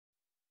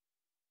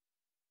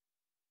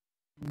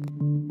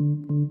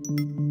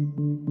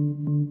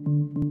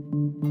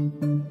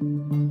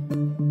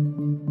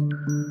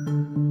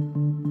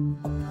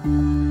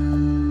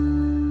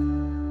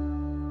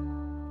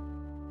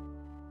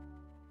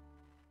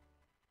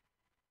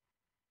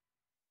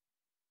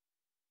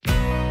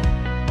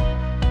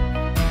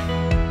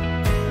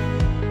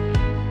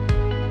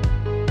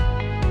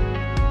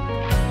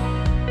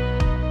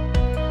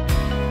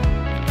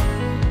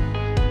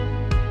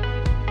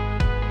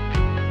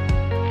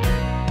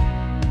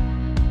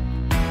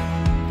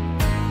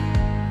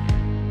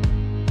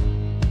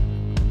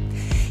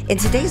In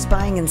today's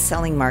buying and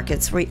selling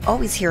markets, we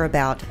always hear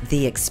about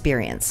the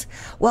experience.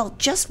 Well,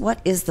 just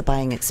what is the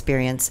buying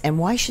experience and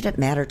why should it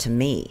matter to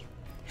me?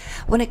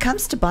 When it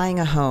comes to buying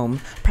a home,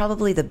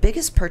 probably the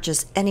biggest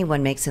purchase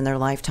anyone makes in their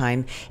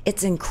lifetime,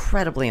 it's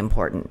incredibly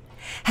important.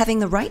 Having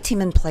the right team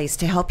in place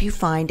to help you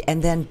find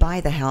and then buy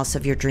the house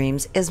of your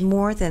dreams is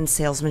more than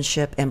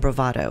salesmanship and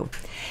bravado.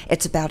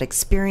 It's about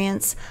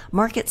experience,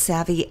 market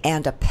savvy,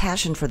 and a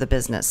passion for the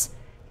business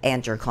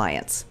and your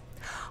clients.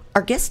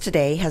 Our guest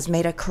today has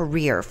made a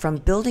career from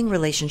building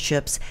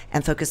relationships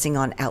and focusing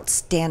on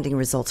outstanding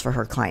results for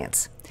her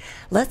clients.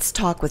 Let's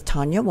talk with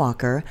Tonya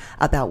Walker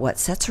about what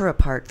sets her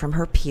apart from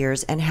her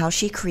peers and how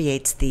she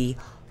creates the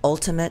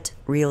ultimate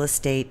real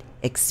estate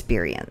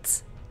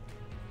experience.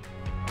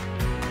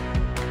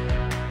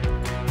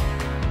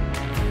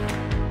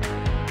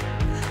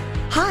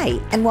 Hi,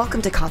 and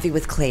welcome to Coffee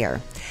with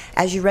Claire.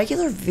 As you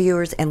regular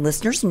viewers and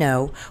listeners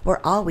know, we're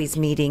always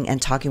meeting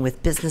and talking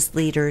with business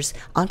leaders,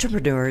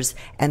 entrepreneurs,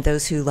 and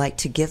those who like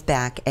to give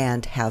back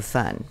and have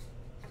fun.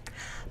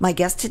 My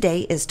guest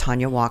today is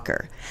Tonya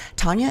Walker.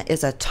 Tonya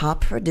is a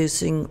top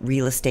producing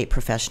real estate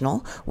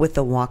professional with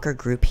the Walker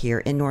Group here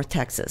in North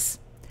Texas.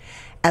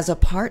 As a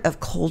part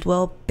of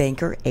Coldwell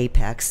Banker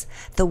Apex,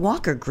 the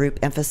Walker Group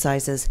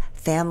emphasizes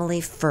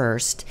family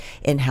first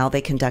in how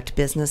they conduct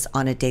business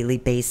on a daily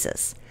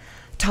basis.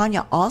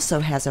 Tonya also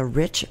has a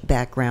rich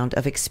background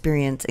of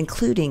experience,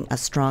 including a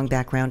strong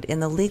background in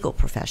the legal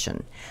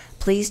profession.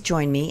 Please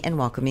join me in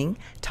welcoming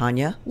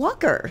Tonya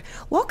Walker.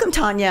 Welcome,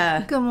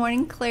 Tonya. Good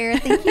morning, Claire.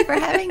 Thank you for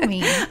having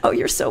me. Oh,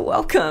 you're so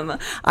welcome.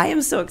 I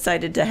am so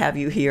excited to have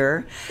you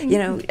here. You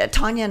know,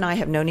 Tonya and I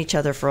have known each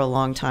other for a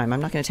long time.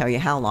 I'm not going to tell you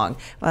how long.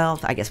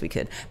 Well, I guess we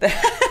could.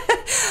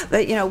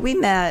 But you know, we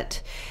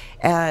met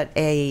at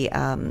a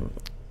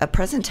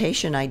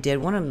presentation I did,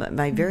 one of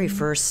my very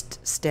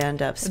first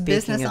stand-up speaking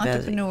business event.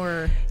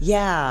 entrepreneur.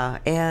 Yeah,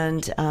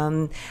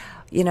 and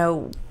you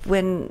know,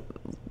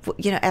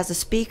 as a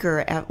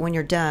speaker, when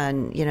you're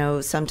done, you know,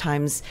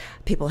 sometimes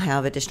people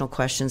have additional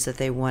questions that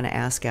they want to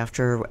ask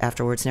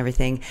afterwards and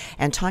everything.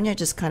 And Tonya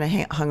just kind of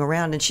hung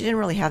around, and she didn't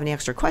really have any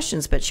extra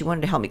questions, but she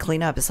wanted to help me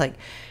clean up. It's like,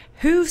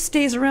 who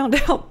stays around to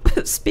help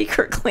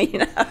speaker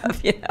clean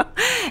up, you know?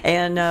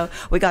 And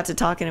we got to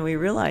talking, and we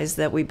realized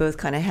that we both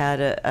kind of had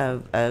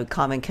a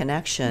common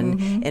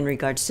connection in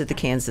regards to the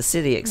Kansas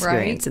City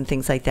experience and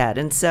things like that.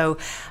 And so,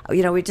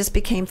 you know, we just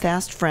became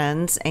fast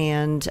friends,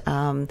 and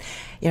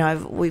you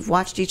know, we've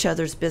watched each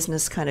other's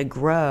business kind of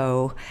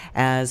grow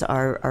as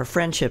our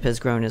friendship has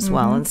grown as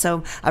well. And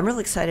so I'm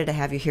really excited to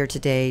have you here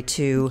today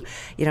to,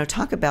 you know,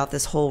 talk about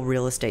this whole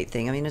real estate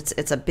thing. I mean,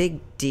 it's a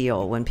big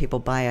deal when people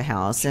buy a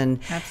house, and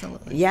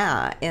Absolutely.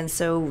 yeah, and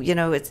so, you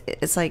know,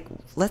 it's like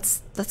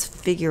let's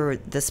figure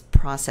this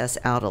process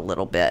out a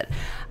little bit.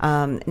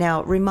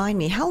 Now, remind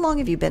me, how long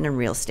have you been in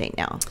real estate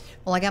now?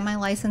 Well, I got my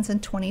license in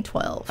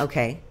 2012.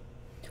 Okay.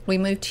 We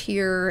moved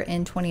here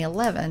in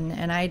 2011,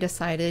 and I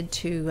decided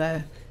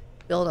to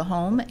build a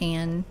home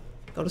and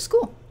go to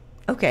school.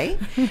 Okay.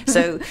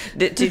 So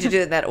did you do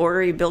it in that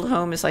order? You build a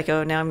home, it's like,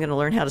 oh, now I'm going to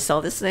learn how to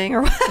sell this thing,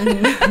 or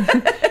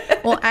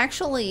what? Well,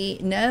 actually,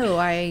 no,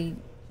 I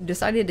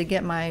decided to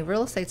get my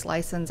real estate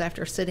license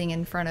after sitting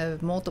in front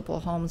of multiple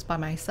homes by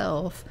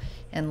myself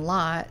and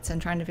lots and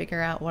trying to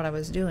figure out what I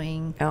was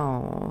doing.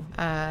 Oh.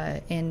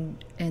 And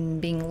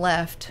being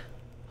left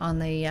on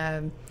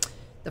the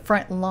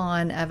front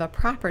lawn of a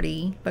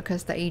property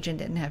because the agent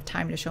didn't have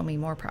time to show me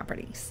more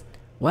properties.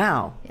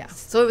 Wow. Yeah.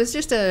 So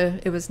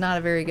it was not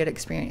a very good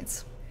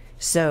experience.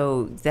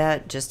 So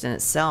that just in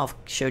itself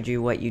showed you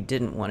what you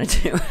didn't want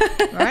to do.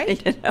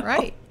 Right. You know?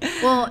 Right.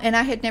 Well, and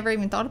I had never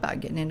even thought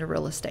about getting into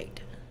real estate.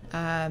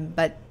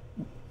 But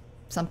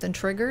something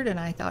triggered, and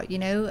I thought, you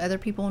know, other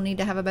people need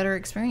to have a better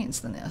experience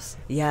than this.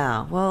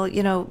 Yeah. Well,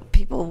 you know,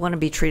 people want to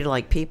be treated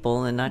like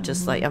people and not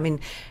just like, I mean,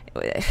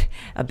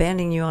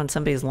 abandoning you on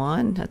somebody's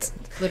lawn, that's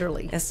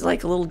literally, it's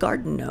like a little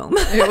garden gnome.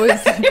 It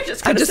was.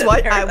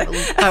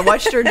 I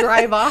watched her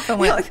drive off and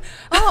went, like,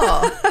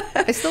 oh,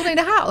 I still need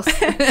a house.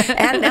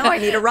 And now I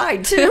need a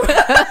ride too.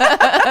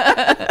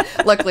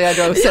 Luckily, I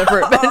drove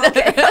separate. Oh,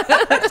 okay.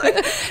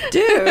 Like,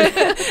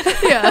 dude.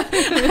 Yeah.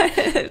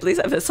 At least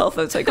I have a cell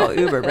phone, so I call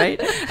Uber, right?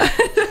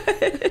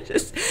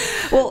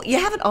 Well, you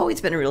haven't always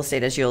been in real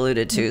estate, as you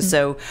alluded to.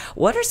 So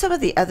what are some of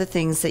the other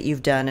things that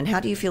you've done, and how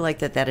do you feel like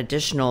that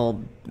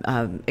additional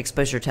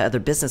exposure to other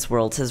business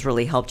worlds has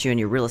really helped you in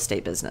your real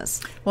estate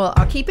business? Well,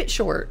 I'll keep it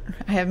short.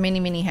 I have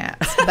many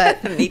hats,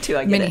 but me too.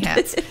 I get many it.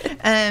 hats.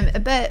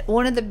 But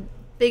one of the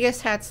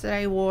biggest hats that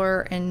I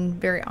wore, and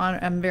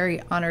I'm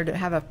very honored to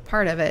have a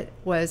part of it,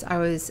 was I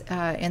was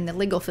in the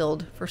legal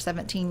field for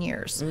 17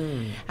 years.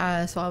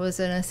 So I was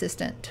an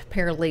assistant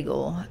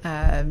paralegal,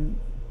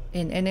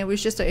 and it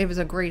was it was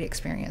a great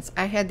experience.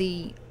 I had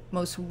the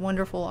most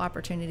wonderful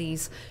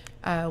opportunities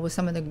with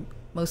some of the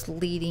most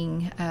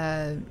leading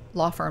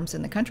law firms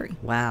in the country.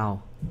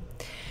 Wow.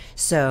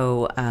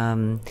 So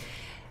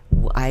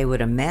I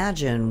would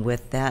imagine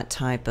with that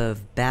type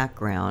of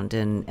background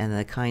and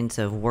the kinds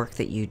of work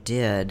that you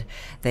did,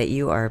 that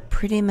you are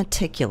pretty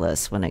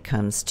meticulous when it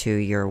comes to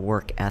your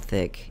work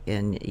ethic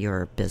in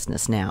your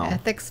business now.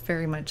 Ethics,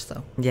 very much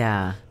so.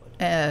 Yeah.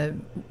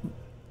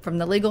 From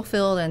the legal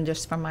field and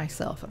just from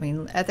myself. I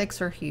mean,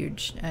 ethics are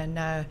huge, and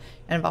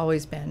I've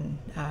always been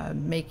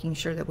making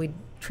sure that we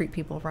treat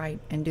people right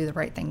and do the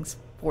right things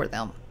for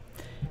them.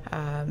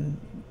 And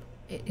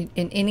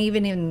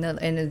even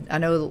in I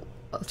know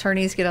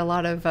attorneys get a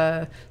lot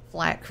of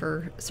flack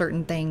for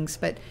certain things,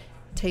 but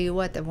tell you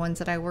what, the ones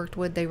that I worked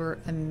with, they were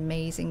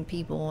amazing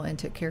people and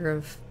took care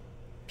of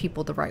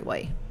people the right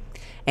way.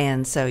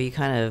 And so you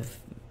kind of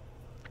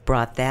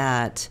brought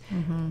that,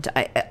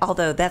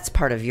 although that's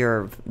part of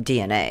your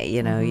DNA,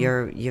 you know,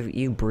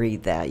 you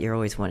breathe that. You're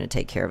always want to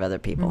take care of other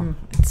people.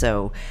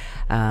 So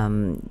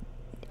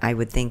I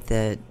would think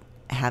that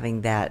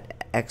having that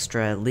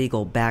extra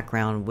legal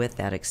background with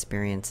that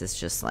experience is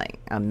just like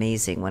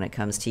amazing when it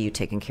comes to you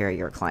taking care of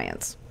your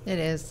clients. It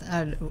is.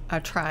 I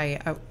try.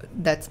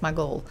 That's my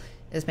goal,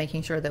 is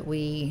making sure that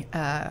we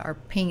are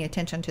paying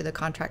attention to the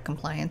contract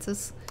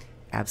compliances.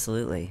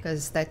 Absolutely.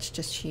 Because that's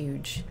just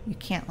huge. You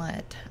can't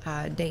let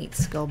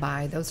dates go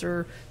by.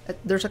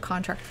 There's a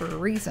contract for a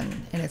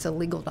reason, and it's a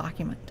legal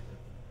document.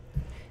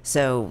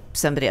 So a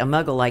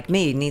muggle like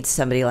me needs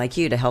somebody like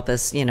you to help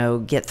us, you know,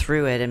 get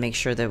through it and make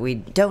sure that we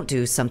don't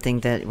do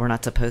something that we're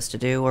not supposed to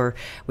do, or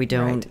we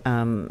don't,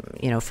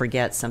 you know,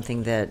 forget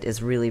something that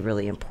is really,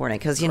 really important.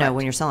 Because, you know,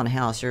 when you're selling a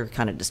house, you're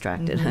kind of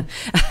distracted.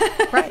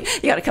 Right.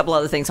 You got a couple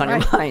other things on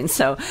your mind.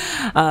 So,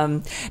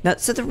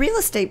 so the real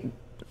estate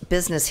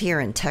business here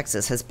in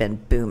Texas has been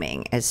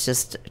booming. It's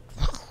just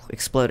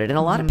exploded, and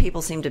a lot of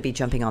people seem to be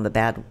jumping on the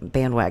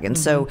bandwagon.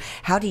 So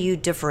how do you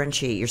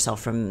differentiate yourself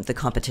from the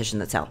competition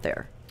that's out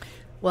there?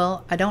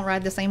 Well, I don't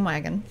ride the same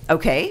wagon.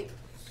 Okay.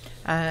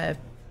 I've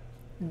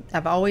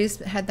always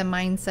had the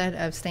mindset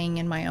of staying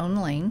in my own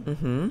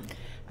lane.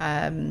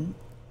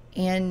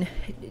 And,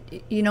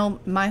 you know,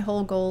 my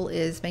whole goal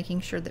is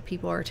making sure that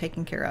people are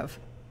taken care of.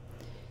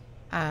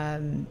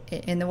 And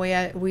the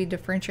way we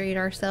differentiate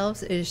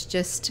ourselves is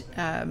just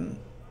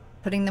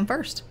putting them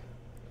first,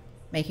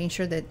 making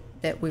sure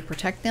that we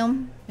protect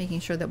them,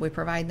 making sure that we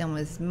provide them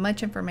with as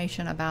much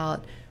information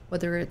about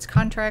whether it's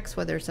contracts,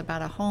 whether it's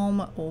about a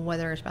home, or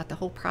whether it's about the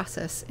whole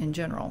process in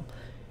general.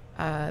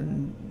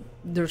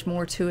 There's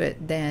more to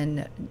it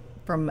than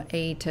from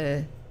A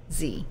to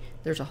Z.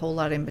 There's a whole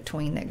lot in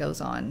between that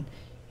goes on.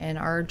 And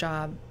our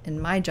job,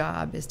 and my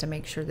job, is to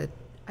make sure that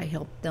I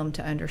help them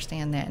to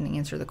understand that and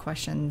answer the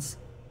questions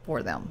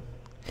for them.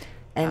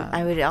 And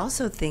I would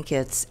also think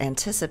it's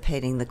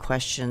anticipating the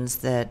questions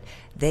that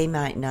they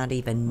might not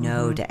even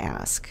know to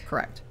ask.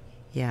 Correct.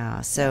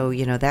 Yeah. So,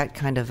 you know, that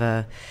kind of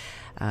a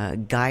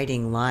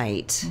guiding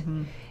light,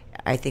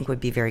 I think, would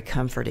be very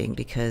comforting,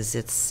 because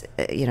it's,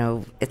 you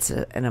know, it's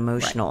an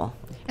emotional.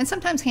 Right. And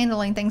sometimes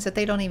handling things that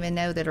they don't even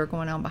know that are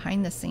going on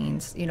behind the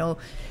scenes. You know,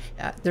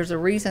 there's a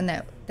reason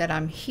that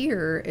I'm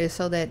here, is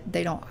so that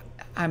they don't,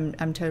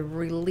 I'm to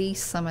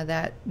release some of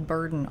that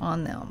burden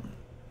on them.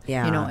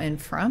 Yeah. You know,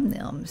 and from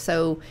them.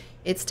 So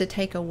it's to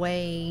take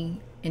away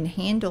and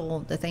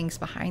handle the things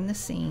behind the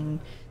scene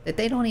that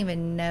they don't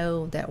even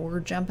know, that we're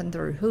jumping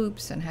through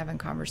hoops and having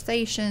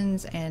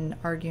conversations and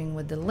arguing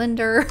with the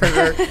lender,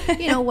 or,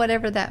 you know,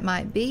 whatever that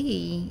might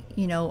be,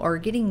 you know, or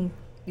getting,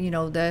 you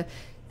know, the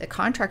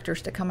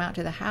contractors to come out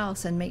to the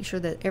house and make sure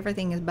that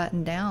everything is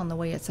buttoned down the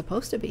way it's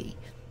supposed to be.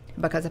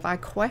 Because if I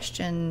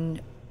question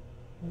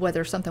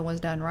whether something was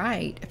done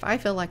right, if I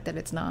feel like that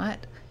it's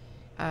not,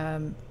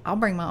 I'll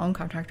bring my own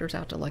contractors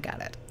out to look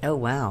at it. Oh,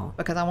 wow.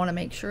 Because I want to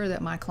make sure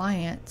that my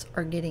clients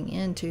are getting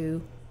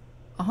into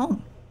a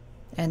home,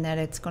 and that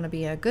it's going to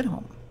be a good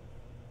home.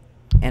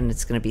 And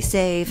it's going to be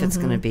safe. It's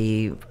going to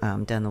be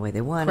done the way they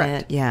want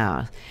Correct. it.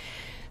 Yeah.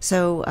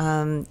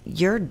 So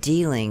you're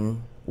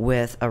dealing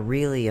with a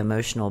really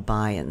emotional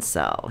buy and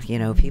sell. You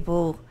know,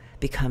 people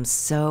become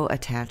so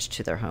attached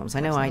to their homes. I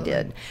know Absolutely.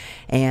 I did.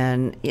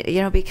 And,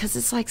 you know, because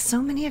it's like so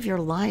many of your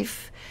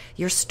life,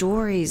 your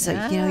stories, you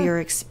know, your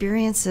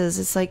experiences.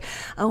 It's like,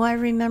 oh, I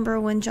remember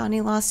when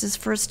Johnny lost his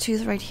first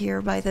tooth right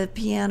here by the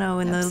piano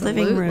in the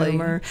living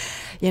room, or,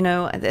 you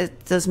know,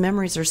 those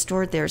memories are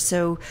stored there.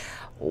 So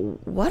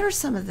what are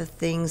some of the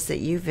things that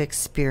you've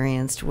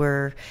experienced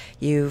where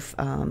you've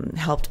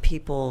helped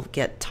people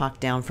get talked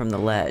down from the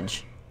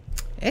ledge?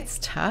 It's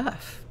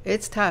tough.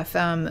 It's tough.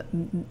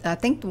 I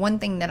think one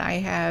thing that I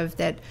have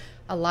that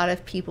a lot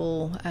of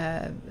people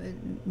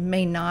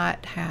may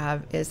not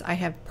have is I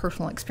have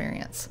personal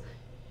experience.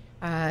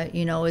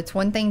 You know, it's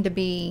one thing to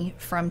be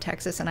from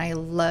Texas, and I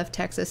love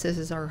Texas. This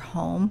is our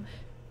home.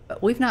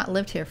 but we've not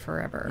lived here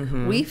forever.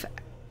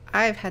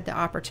 I've had the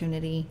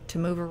opportunity to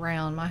move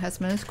around. My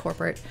husband is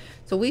corporate,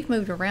 so we've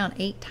moved around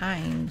 8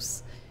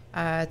 times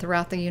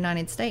throughout the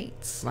United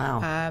States.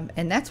 Wow.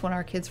 And that's when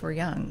our kids were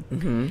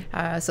young.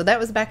 So that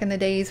was back in the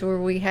days where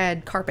we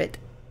had carpet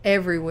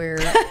everywhere,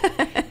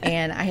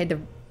 and I had to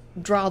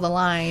draw the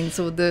lines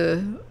with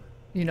the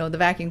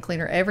vacuum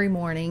cleaner every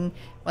morning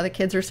while the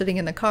kids are sitting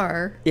in the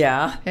car.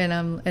 Yeah.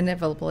 And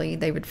inevitably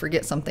they would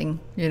forget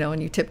something,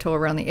 and you tiptoe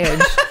around the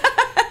edge.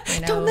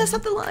 Don't mess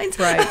up the lines.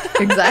 Right.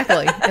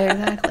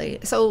 Exactly.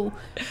 So,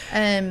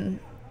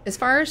 as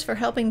far as for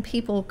helping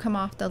people come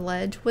off the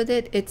ledge with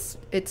it,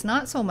 it's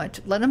not so much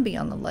let them be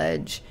on the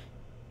ledge,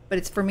 but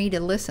it's for me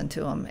to listen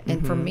to them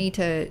and for me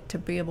to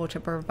be able to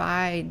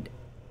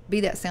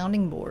be that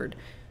sounding board.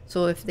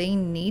 So if they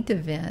need to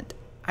vent,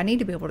 I need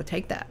to be able to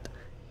take that.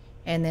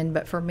 And then,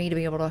 but for me to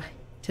be able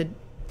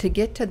to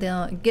get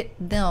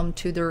them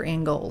to their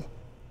end goal.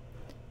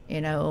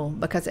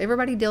 Because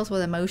everybody deals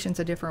with emotions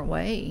a different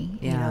way.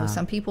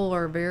 Some people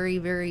are very,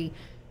 very,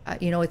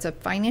 it's a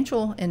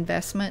financial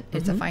investment.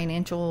 It's a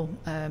financial,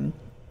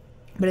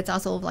 but it's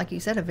also, like you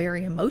said, a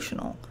very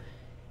emotional.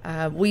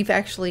 We've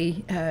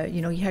actually,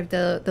 you have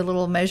the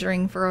little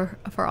measuring for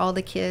all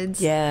the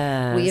kids.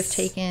 Yes. We have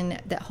taken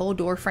that whole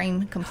door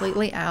frame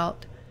completely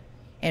out,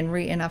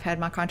 and I've had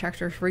my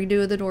contractors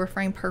redo the door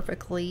frame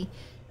perfectly.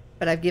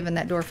 But I've given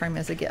that door frame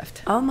as a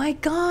gift. Oh my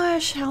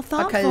gosh, how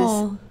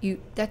thoughtful!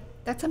 Because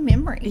that's a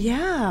memory.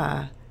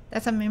 Yeah,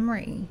 that's a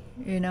memory.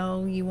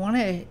 You want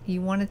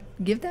to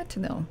give that to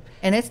them,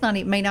 and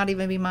it may not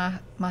even be my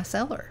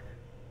seller.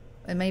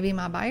 It may be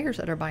my buyers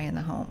that are buying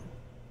the home.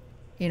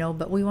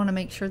 But we want to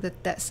make sure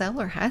that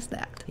seller has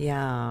that.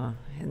 Yeah,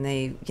 and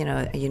they,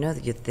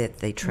 that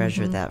they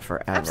treasure that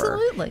forever.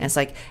 Absolutely. And it's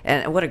like,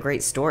 and what a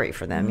great story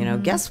for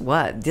them. Guess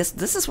what?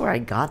 This is where I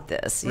got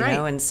this. You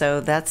know, and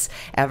so that's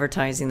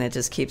advertising that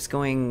just keeps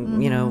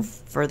going.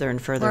 Further and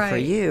further for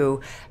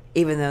you,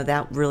 even though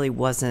that really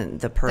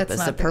wasn't the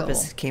purpose. The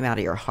purpose goal. came out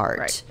of your heart.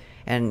 Right.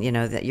 And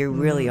that you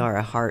really are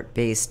a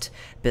heart-based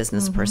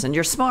business person.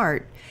 You're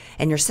smart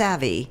and you're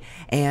savvy,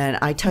 and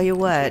I tell you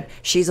what,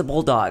 she's a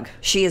bulldog.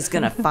 She is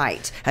gonna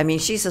fight. I mean,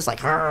 she's just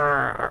like,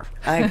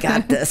 I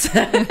got this.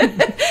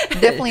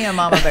 Definitely a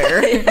mama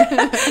bear.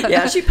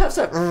 Yeah, she puffs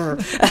up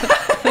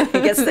and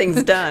gets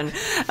things done.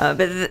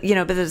 But at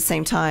the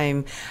same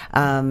time,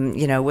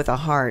 with a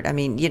heart. I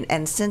mean,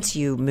 and since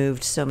you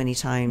moved so many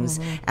times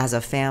as a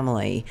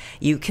family,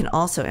 you can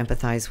also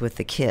empathize with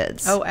the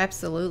kids. Oh,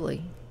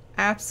 absolutely.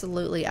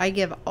 Absolutely. I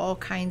give all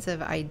kinds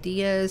of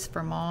ideas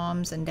for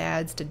moms and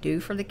dads to do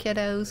for the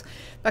kiddos,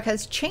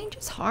 because change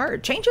is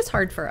hard. Change is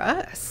hard for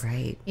us.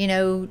 Right.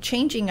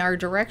 Changing our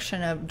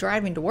direction of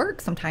driving to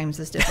work sometimes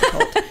is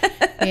difficult.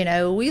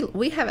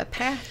 We have a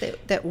path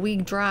that we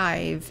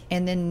drive,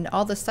 and then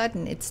all of a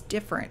sudden it's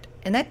different.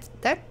 And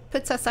that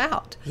puts us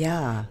out.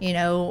 Yeah.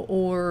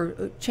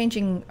 Or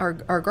changing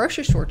our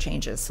grocery store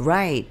changes.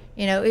 Right.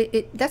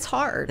 That's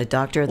hard. The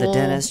doctor, the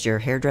dentist, your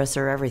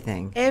hairdresser,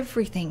 everything.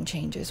 Everything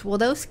changes. Well,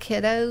 those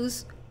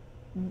kiddos,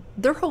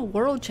 their whole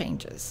world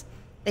changes.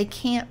 They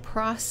can't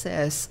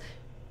process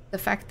the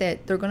fact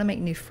that they're going to make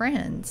new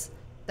friends.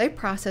 They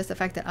process the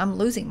fact that I'm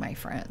losing my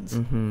friends.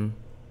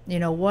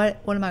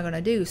 What am I going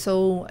to do?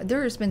 So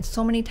there's been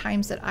so many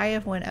times that I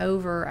have went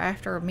over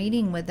after a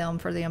meeting with them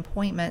for the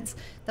appointments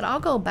that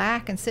I'll go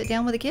back and sit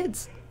down with the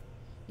kids,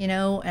 and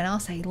I'll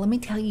say, let me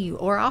tell you,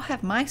 or I'll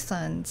have my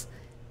sons,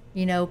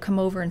 come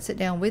over and sit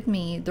down with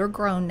me. They're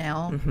grown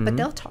now, but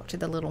they'll talk to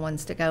the little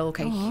ones to go,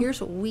 okay, here's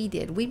what we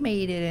did. We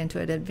made it into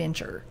an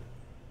adventure,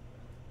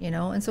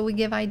 and so we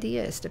give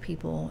ideas to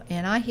people.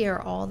 And I hear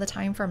all the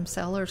time from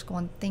sellers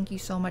going, thank you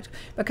so much,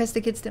 because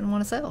the kids didn't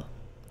want to sell.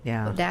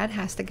 Yeah. But dad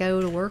has to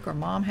go to work, or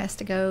mom has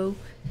to go,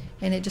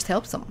 and it just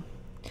helps them.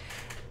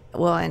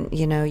 Well, and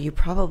you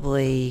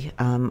probably,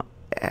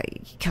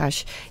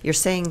 you're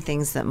saying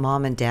things that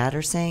mom and dad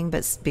are saying,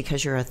 but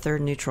because you're a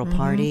third neutral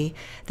party,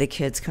 the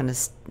kids kind of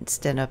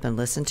stand up and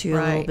listen to you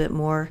a little bit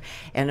more.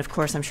 And of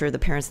course, I'm sure the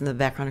parents in the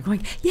background are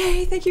going,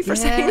 "Yay! Thank you for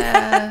saying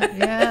that."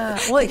 Yeah.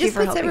 Well, it just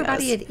puts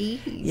everybody at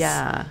ease.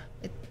 Yeah.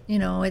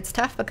 It's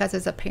tough because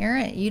as a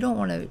parent, you don't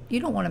want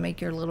to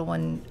make your little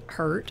one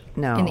hurt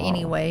in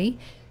any way.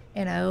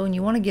 And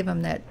you want to give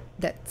them that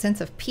sense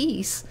of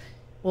peace.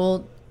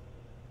 Well,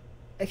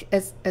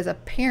 as a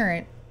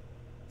parent,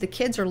 the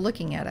kids are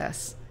looking at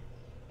us,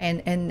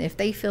 and if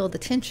they feel the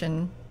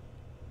tension,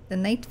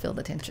 then they feel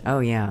the tension.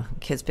 Oh yeah,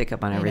 kids pick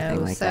up on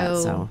everything that.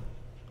 So,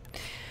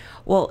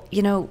 well,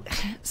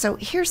 so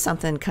here's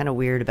something kind of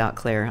weird about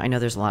Claire. I know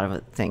there's a lot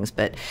of things,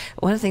 but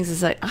one of the things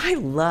is that I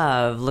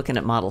love looking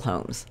at model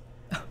homes.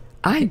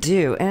 I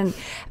do, and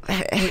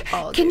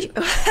can you?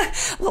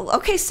 Well,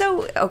 okay,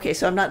 so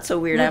I'm not so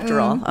weird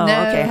after all. Oh,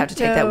 okay, I have to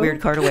take that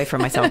weird card away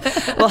from myself.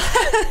 Well,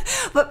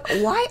 but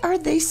why are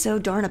they so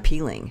darn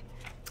appealing?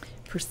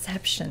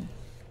 Perception.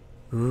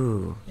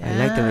 Ooh, I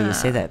like the way you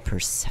say that.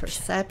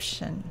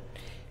 Perception.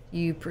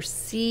 You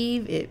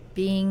perceive it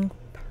being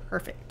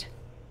perfect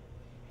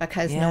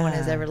because no one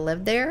has ever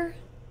lived there.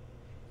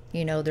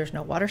 There's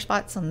no water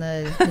spots on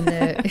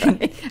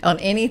the on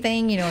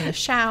anything, in the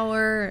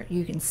shower.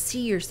 You can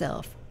see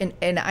yourself.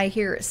 And I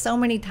hear it so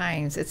many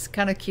times. It's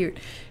kind of cute.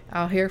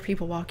 I'll hear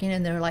people walk in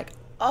and they're like,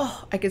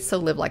 oh, I could so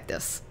live like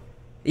this.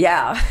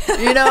 Yeah.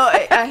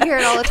 I hear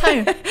it all the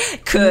time.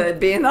 Could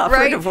be an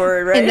operative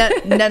word, right?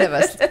 And none of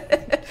us.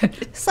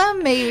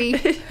 Some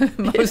maybe.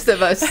 Most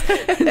of us,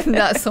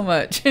 not so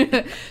much.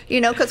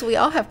 Because we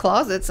all have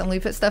closets and we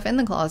put stuff in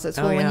the closets.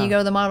 Well, when you go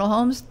to the model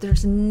homes,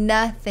 there's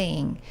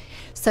nothing.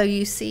 So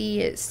you see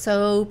it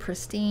so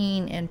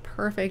pristine and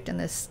perfect, and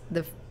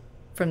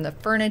from the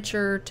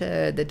furniture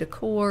to the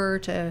decor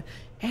to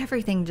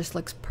everything just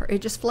looks, it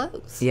just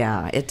flows.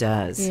 Yeah, it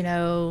does.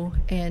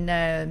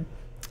 And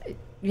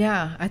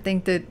I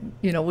think that,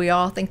 we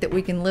all think that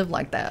we can live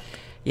like that.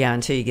 Yeah,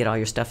 until you get all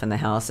your stuff in the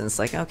house, and it's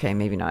like, okay,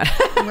 maybe not.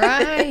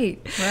 Right.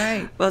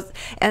 Well,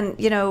 and,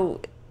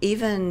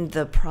 even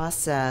the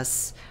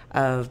process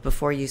of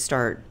before you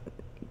start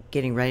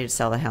getting ready to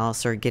sell the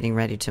house or getting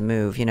ready to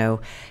move,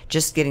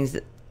 just getting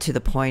to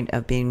the point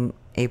of being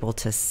able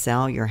to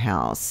sell your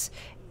house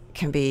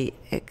can be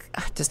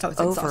just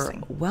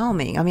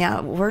overwhelming. I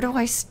mean, where do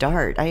I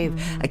start?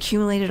 I've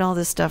accumulated all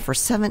this stuff for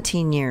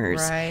 17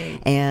 years. Right.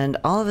 And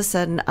all of a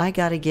sudden, I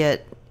got to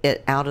get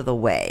it out of the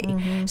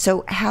way.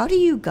 So how do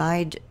you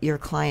guide your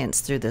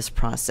clients through this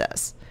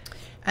process?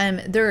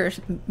 There are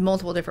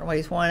multiple different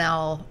ways. One,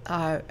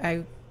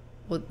 I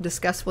will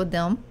discuss with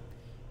them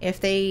if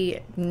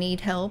they need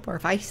help, or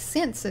if I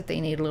sense that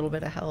they need a little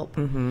bit of help,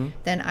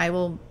 then I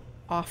will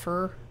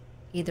offer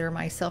either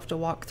myself to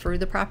walk through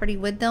the property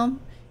with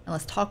them, and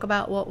let's talk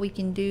about what we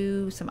can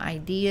do, some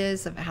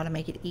ideas of how to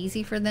make it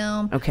easy for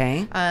them.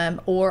 Okay.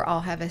 Or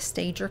I'll have a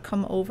stager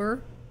come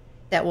over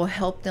that will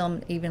help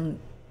them even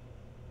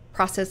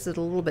process it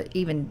a little bit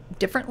even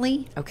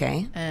differently.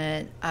 Okay.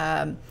 And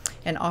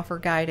offer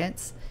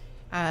guidance.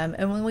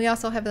 And when we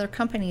also have other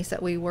companies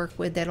that we work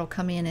with that'll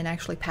come in and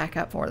actually pack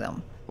up for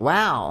them.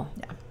 Wow.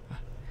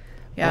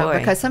 Yeah. Boy.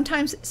 Because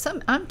sometimes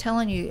I'm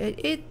telling you,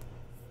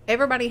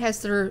 everybody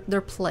has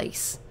their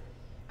place,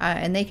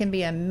 and they can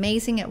be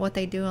amazing at what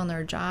they do on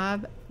their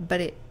job,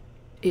 but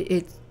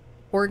it's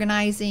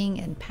organizing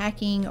and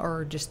packing,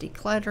 or just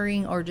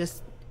decluttering, or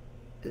just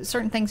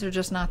certain things are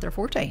just not their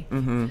forte.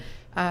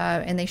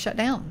 And they shut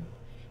down.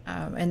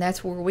 And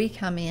that's where we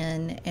come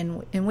in,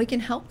 and we can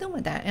help them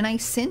with that. And I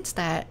sense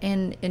that,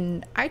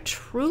 and I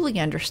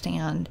truly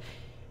understand.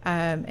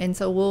 And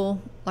so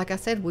like I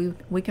said,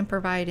 we can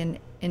provide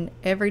in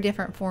every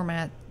different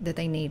format that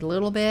they need, a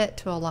little bit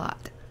to a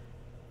lot.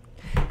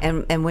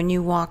 And when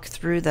you walk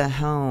through the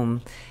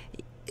home,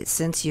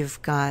 since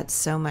you've got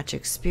so much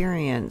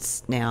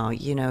experience now,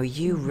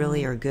 you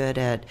really are good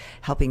at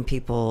helping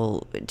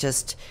people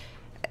just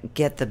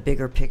get the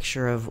bigger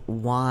picture of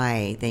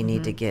why they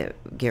need to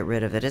get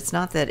rid of it. It's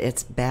not that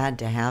it's bad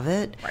to have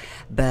it, right,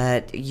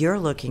 but you're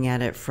looking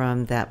at it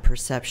from that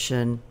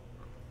perception.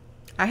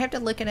 I have to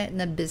look at it in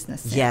the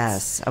business sense.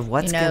 Yes, of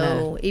what's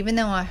gonna. Even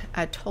though I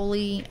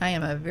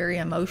am a very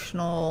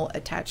emotional,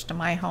 attached to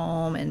my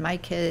home and my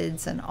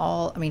kids and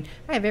all. I mean,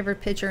 I have every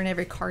picture and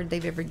every card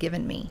they've ever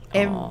given me,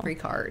 every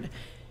card.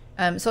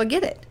 So I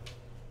get it.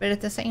 But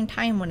at the same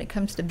time, when it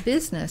comes to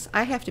business,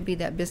 I have to be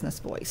that business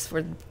voice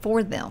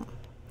for them.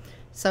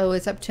 So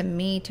it's up to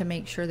me to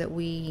make sure that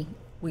we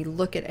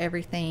look at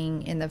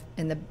everything in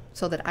the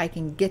so that I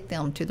can get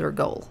them to their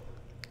goal.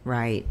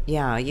 Right.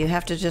 Yeah. You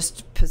have to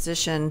just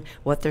position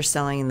what they're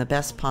selling in the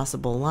best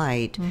possible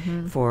light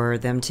for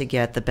them to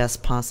get the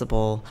best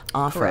possible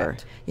offer.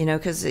 Correct.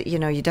 Because, you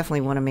definitely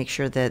want to make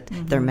sure that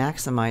they're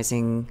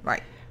maximizing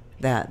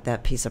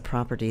that piece of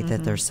property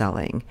that they're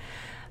selling.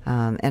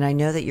 And I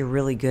know that you're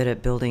really good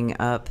at building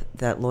up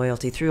that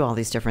loyalty through all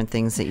these different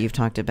things that you've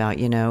talked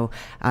about. I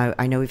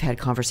know we've had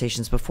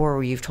conversations before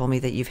where you've told me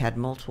that you've had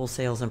multiple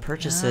sales and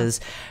purchases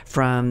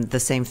from the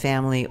same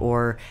family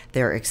or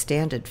their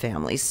extended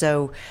family.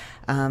 So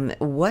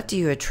what do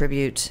you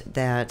attribute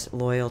that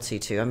loyalty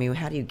to? I mean,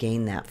 how do you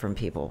gain that from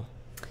people?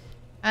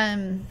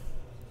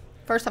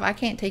 First off, I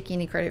can't take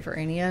any credit for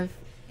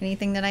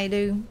anything that I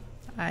do.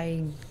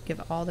 I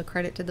give all the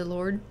credit to the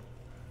Lord.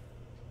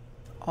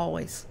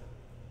 Always.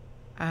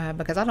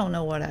 Because I don't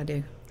know what I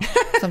do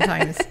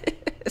sometimes.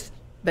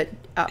 But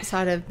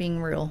outside of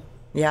being real.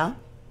 Yeah.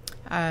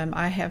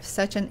 I have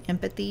such an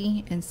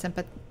empathy and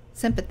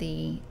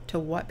sympathy to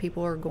what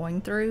people are going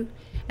through.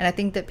 And I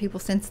think that people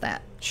sense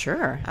that.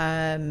 Sure.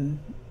 I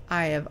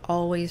have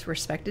always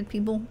respected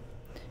people,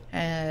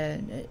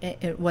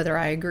 whether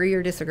I agree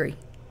or disagree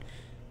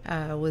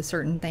with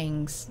certain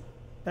things.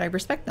 But I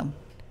respect them.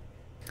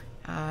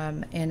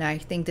 And I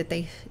think that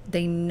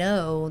they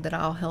know that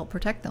I'll help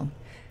protect them.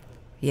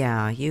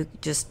 Yeah, you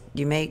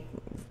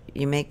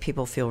make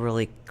people feel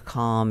really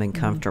calm and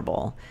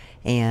comfortable,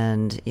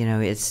 and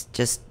it's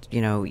just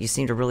you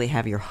seem to really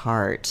have your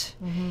heart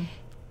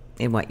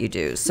in what you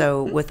do.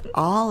 So with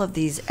all of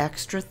these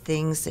extra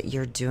things that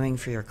you're doing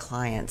for your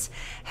clients,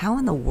 how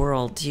in the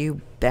world do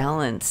you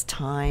balance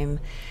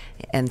time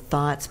and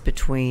thoughts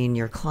between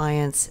your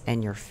clients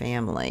and your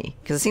family?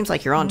 Because it seems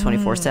like you're on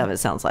 24/7. It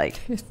sounds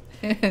like.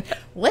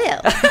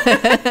 Well,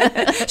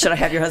 should I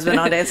have your husband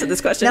on to answer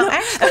this question? No,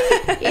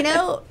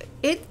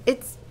 actually,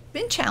 it's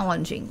been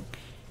challenging.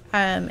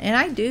 And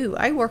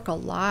I work a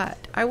lot.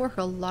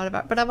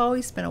 But I've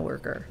always been a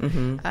worker.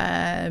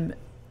 I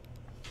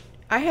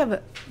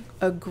have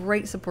a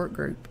great support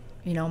group.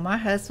 My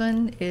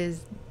husband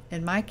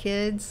and my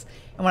kids,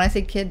 and when I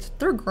say kids,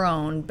 they're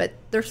grown, but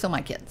they're still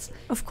my kids.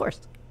 Of course.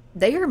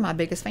 They are my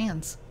biggest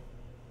fans.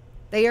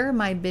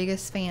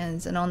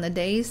 And on the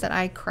days that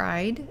I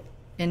cried,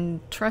 and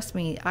trust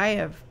me,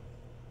 I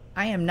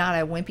am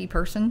not a wimpy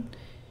person,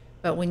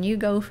 but when you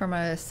go from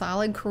a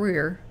solid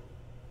career,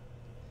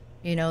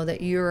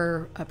 that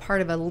you're a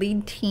part of a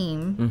lead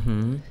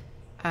team,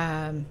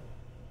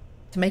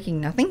 to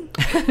making nothing,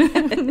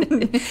 and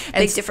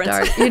big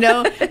difference.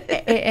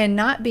 and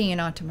not being an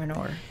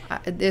entrepreneur.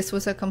 This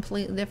was a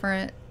completely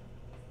different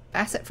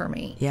facet for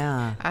me.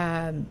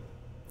 Yeah.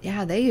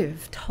 They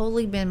have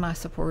totally been my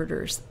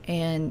supporters.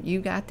 And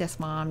you got this,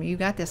 Mom. You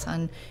got this,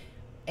 son.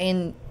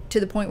 And to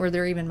the point where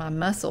they're even my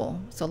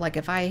muscle. So, like,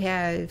 if I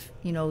have,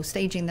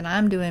 staging that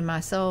I'm doing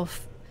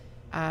myself,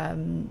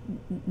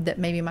 that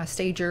maybe my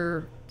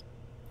stager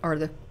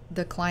or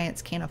the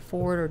clients can't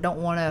afford or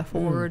don't want to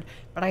afford,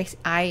 but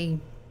I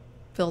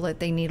feel that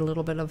they need a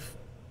little bit of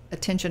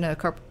attention in a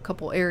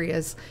couple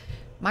areas,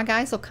 my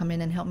guys will come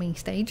in and help me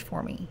stage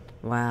for me.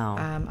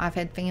 Wow. I've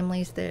had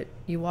families that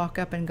you walk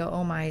up and go,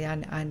 oh my,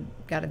 I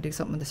got to do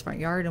something with this front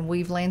yard, and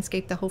we've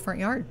landscaped the whole front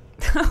yard.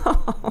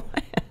 Oh,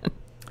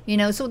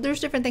 man. So there's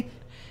different things,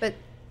 but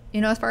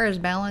as far as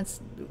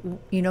balance,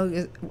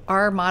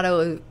 our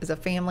motto as a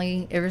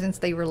family ever since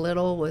they were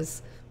little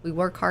was we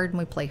work hard and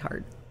we play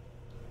hard.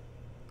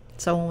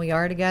 So when we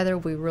are together,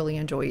 we really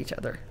enjoy each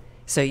other.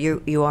 So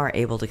you are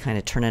able to kind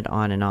of turn it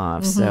on and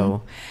off.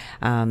 So,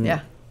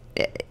 yeah.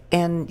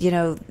 And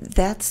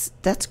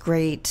that's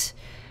great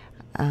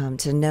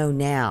to know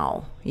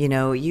now.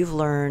 You've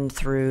learned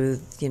through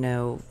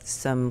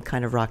some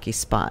kind of rocky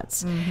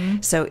spots.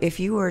 So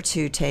if you were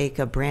to take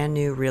a brand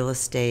new real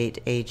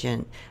estate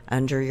agent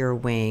under your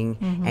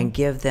wing and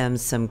give them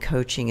some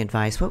coaching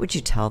advice, what would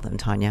you tell them,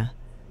 Tonya?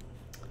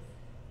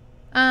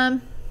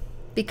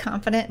 Be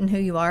confident in who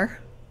you are.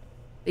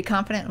 Be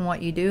confident in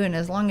what you do, and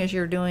as long as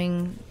you're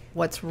doing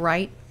what's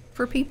right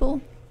for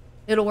people,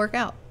 it'll work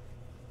out.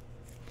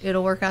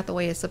 It'll work out the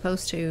way it's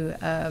supposed to.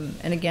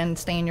 And again,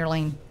 stay in your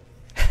lane.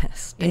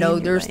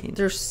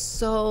 There's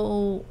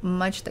so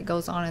much that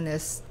goes on in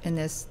this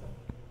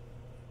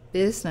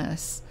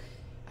business,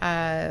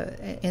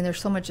 and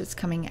there's so much that's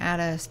coming at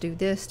us. Do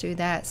this, do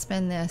that,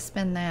 spend this,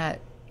 spend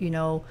that.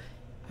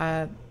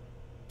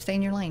 Stay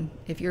in your lane.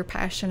 If your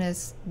passion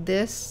is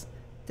this,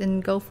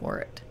 then go for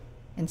it.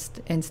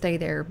 And stay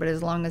there, but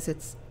as long as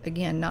it's,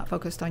 again, not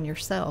focused on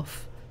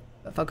yourself,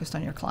 but focused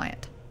on your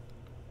client,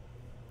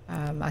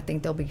 I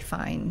think they'll be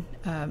fine.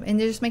 And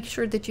just make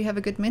sure that you have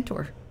a good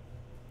mentor.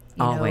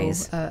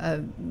 Always.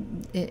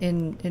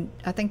 And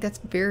I think that's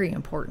very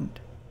important,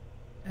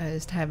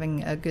 is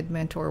having a good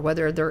mentor,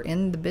 whether they're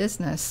in the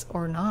business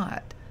or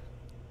not.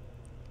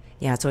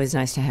 Yeah, it's always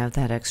nice to have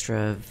that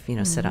extra,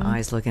 set of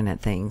eyes looking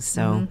at things.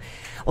 So,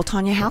 well,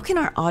 Tonya, how can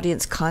our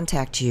audience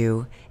contact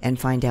you and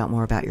find out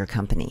more about your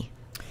company?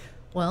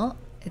 Well,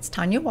 it's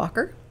Tonya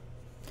Walker.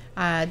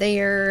 They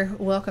are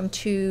welcome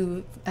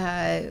to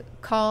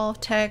call,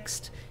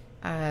 text.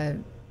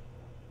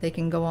 They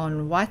can go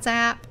on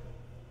WhatsApp.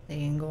 They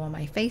can go on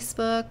my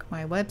Facebook,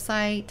 my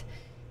website.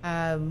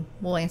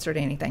 We'll answer to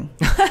anything.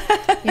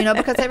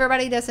 Because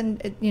everybody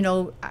doesn't,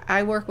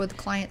 I work with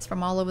clients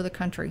from all over the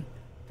country,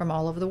 from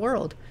all over the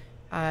world.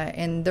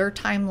 And their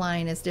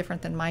timeline is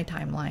different than my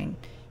timeline.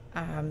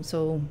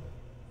 So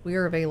we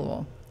are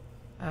available.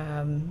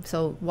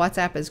 So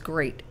WhatsApp is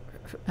great.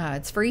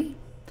 It's free,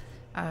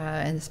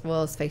 and as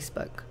well as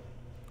Facebook.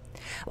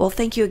 Well,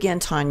 thank you again,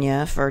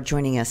 Tonya, for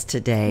joining us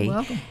today. You're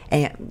welcome.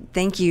 And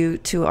thank you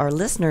to our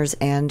listeners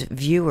and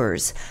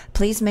viewers.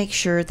 Please make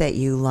sure that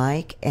you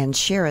like and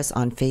share us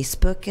on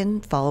Facebook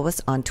and follow us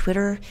on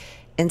Twitter,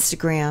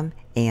 Instagram,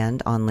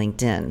 and on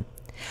LinkedIn.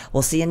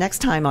 We'll see you next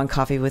time on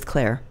Coffee with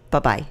Claire.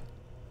 Bye-bye.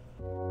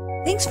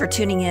 Thanks for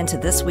tuning in to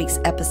this week's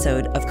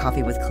episode of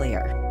Coffee with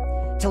Claire.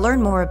 To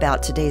learn more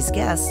about today's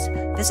guests,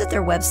 visit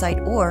their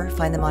website or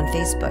find them on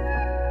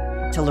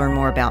Facebook. To learn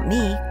more about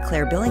me,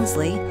 Claire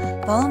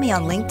Billingsley, follow me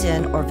on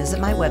LinkedIn or visit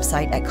my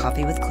website at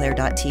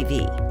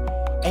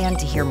coffeewithclaire.tv. And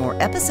to hear more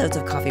episodes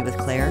of Coffee with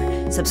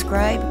Claire,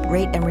 subscribe,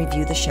 rate, and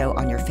review the show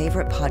on your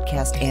favorite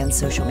podcast and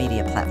social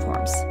media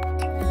platforms.